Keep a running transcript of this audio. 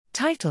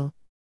Title: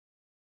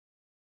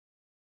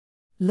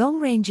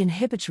 Long-range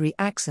inhibitory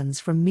axons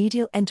from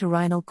medial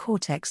entorhinal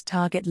cortex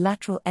target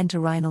lateral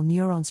entorhinal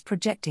neurons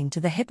projecting to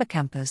the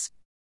hippocampus.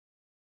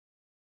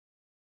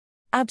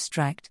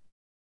 Abstract: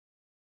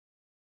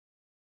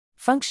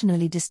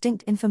 Functionally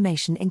distinct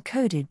information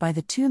encoded by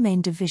the two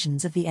main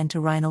divisions of the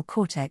entorhinal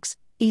cortex,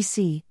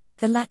 EC,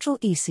 the lateral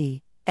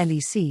EC,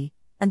 LEC,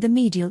 and the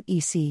medial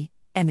EC,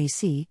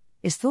 MEC,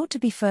 is thought to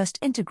be first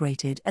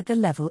integrated at the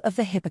level of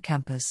the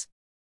hippocampus.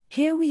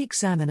 Here we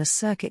examine a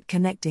circuit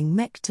connecting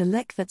MEC to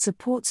LEC that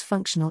supports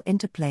functional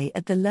interplay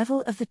at the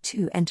level of the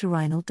two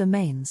entorhinal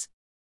domains.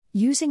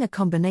 Using a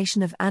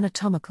combination of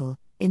anatomical,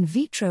 in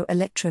vitro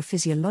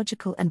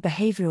electrophysiological and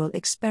behavioral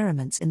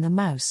experiments in the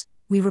mouse,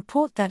 we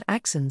report that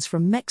axons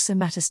from MEC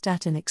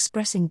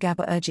somatostatin-expressing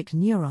GABAergic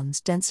neurons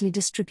densely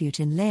distribute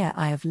in layer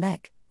I of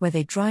LEC, where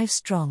they drive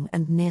strong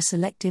and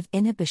near-selective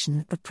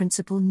inhibition of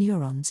principal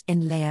neurons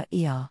in layer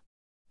ER.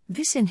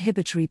 This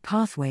inhibitory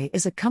pathway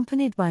is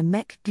accompanied by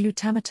MEC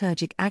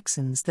glutamatergic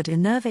axons that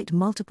innervate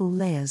multiple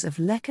layers of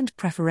LEC and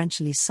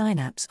preferentially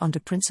synapse onto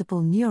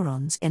principal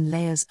neurons in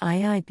layers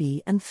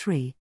IIB and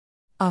 3.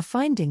 Our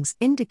findings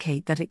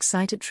indicate that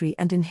excitatory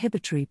and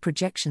inhibitory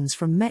projections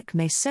from MEC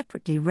may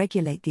separately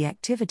regulate the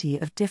activity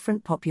of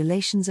different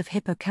populations of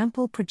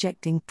hippocampal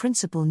projecting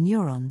principal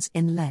neurons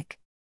in LEC.